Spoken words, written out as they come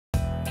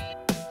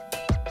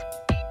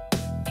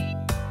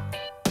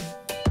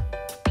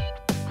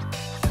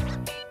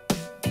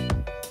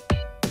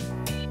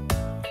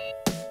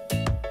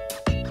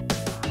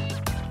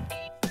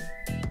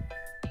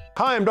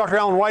Hi, I'm Dr.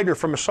 Alan Widener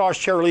from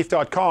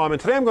MassageChairRelief.com, and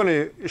today I'm going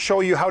to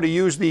show you how to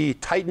use the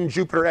Titan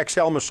Jupiter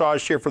XL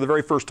massage chair for the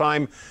very first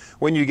time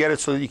when you get it,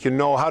 so that you can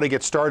know how to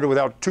get started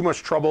without too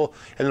much trouble.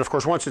 And then, of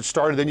course, once it's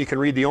started, then you can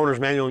read the owner's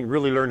manual and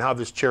really learn how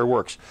this chair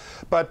works.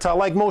 But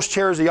like most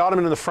chairs, the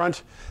ottoman in the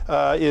front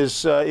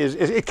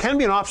it can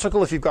be an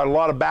obstacle if you've got a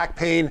lot of back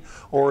pain,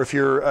 or if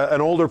you're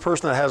an older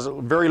person that has a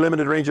very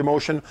limited range of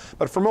motion.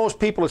 But for most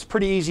people, it's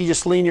pretty easy.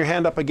 Just lean your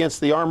hand up against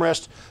the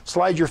armrest,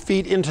 slide your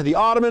feet into the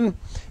ottoman,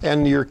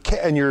 and your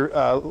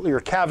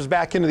calves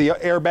back into the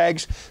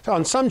airbags. So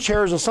on some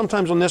chairs, and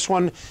sometimes on this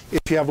one,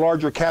 if you have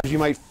larger calves, you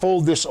might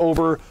fold this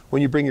over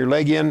when you bring your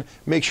leg in.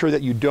 Make sure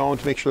that you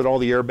don't. Make sure that all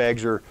the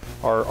airbags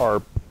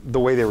are the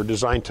way they were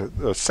designed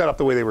to set up,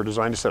 the way they were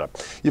designed to set up.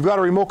 You've got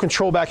a remote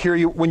control back here.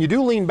 When you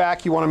do lean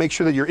back, you want to make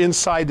sure that you're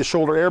inside the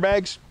shoulder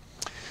airbags.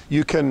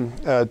 You can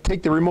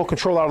take the remote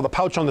control out of the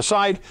pouch on the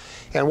side.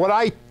 And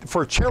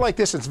for a chair like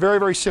this, it's very,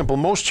 very simple.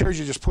 Most chairs,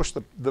 you just push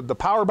the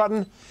power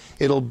button.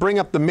 It'll bring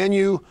up the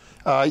menu.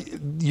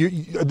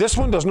 This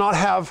one does not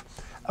have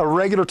a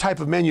regular type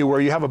of menu where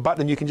you have a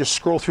button and you can just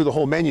scroll through the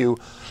whole menu,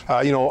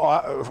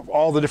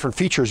 all the different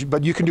features,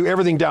 but you can do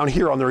everything down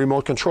here on the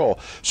remote control.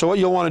 So what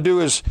you'll want to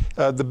do is,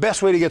 the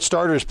best way to get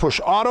started is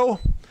push auto,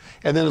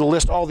 and then it'll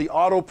list all the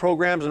auto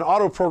programs, and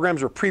auto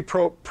programs are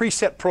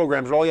preset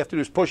programs. All you have to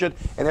do is push it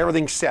and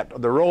everything's set.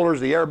 The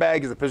rollers, the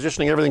airbags, the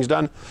positioning, everything's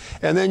done.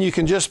 And then you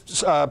can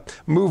just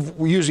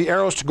use the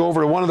arrows to go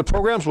over to one of the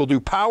programs. We'll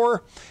do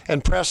power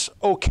and press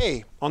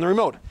OK on the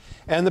remote.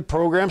 And the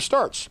program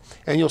starts.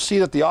 And you'll see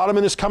that the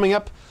ottoman is coming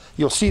up.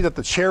 You'll see that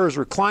the chair is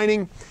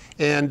reclining,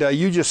 and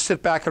you just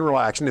sit back and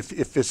relax. And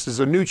if this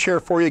is a new chair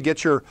for you,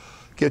 get your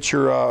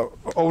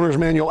owner's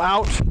manual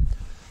out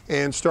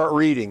and start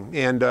reading.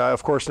 And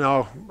of course,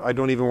 now I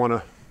don't even want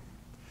to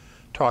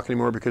talk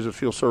anymore because it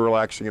feels so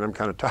relaxing and I'm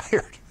kind of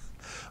tired.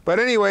 But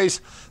anyways,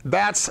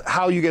 that's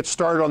how you get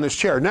started on this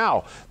chair.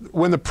 Now,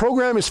 when the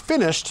program is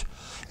finished,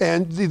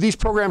 and these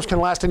programs can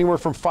last anywhere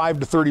from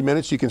 5 to 30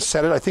 minutes. You can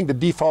set it. I think the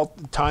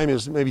default time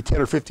is maybe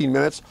 10 or 15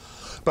 minutes.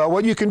 But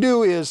what you can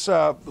do is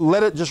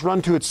let it just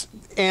run to its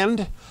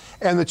end,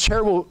 and the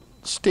chair will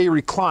stay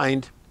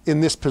reclined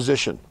in this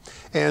position.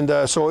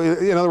 And so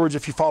in other words,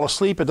 if you fall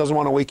asleep, it doesn't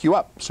want to wake you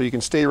up. So you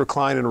can stay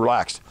reclined and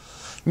relaxed.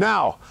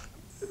 Now,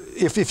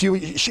 if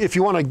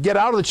you want to get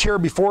out of the chair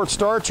before it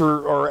starts,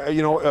 or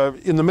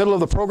in the middle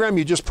of the program,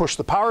 you just push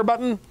the power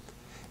button.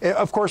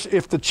 Of course,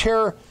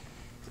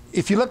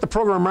 if you let the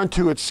program run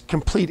to its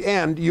complete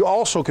end, you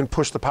also can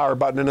push the power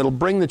button, and it'll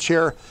bring the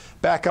chair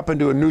back up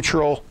into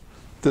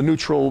the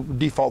neutral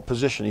default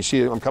position. You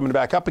see I'm coming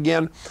back up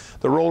again.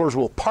 The rollers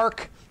will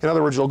park. In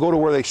other words, they'll go to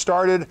where they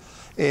started,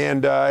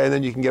 and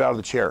then you can get out of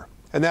the chair.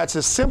 And that's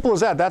as simple as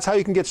that. That's how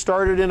you can get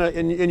started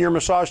in your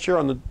massage chair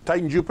on the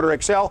Titan Jupiter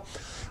XL.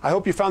 I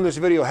hope you found this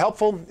video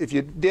helpful. If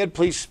you did,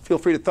 please feel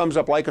free to thumbs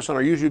up, like us on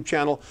our YouTube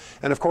channel.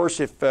 And of course,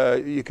 if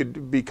you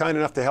could be kind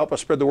enough to help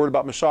us spread the word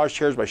about massage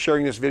chairs by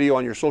sharing this video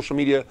on your social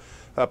media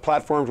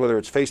platforms, whether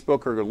it's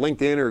Facebook or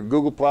LinkedIn or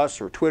Google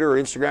Plus or Twitter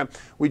or Instagram,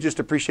 we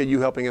just appreciate you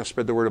helping us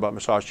spread the word about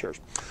massage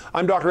chairs.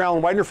 I'm Dr.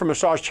 Alan Widener from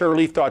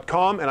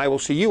MassageChairRelief.com, and I will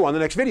see you on the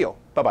next video.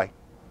 Bye-bye.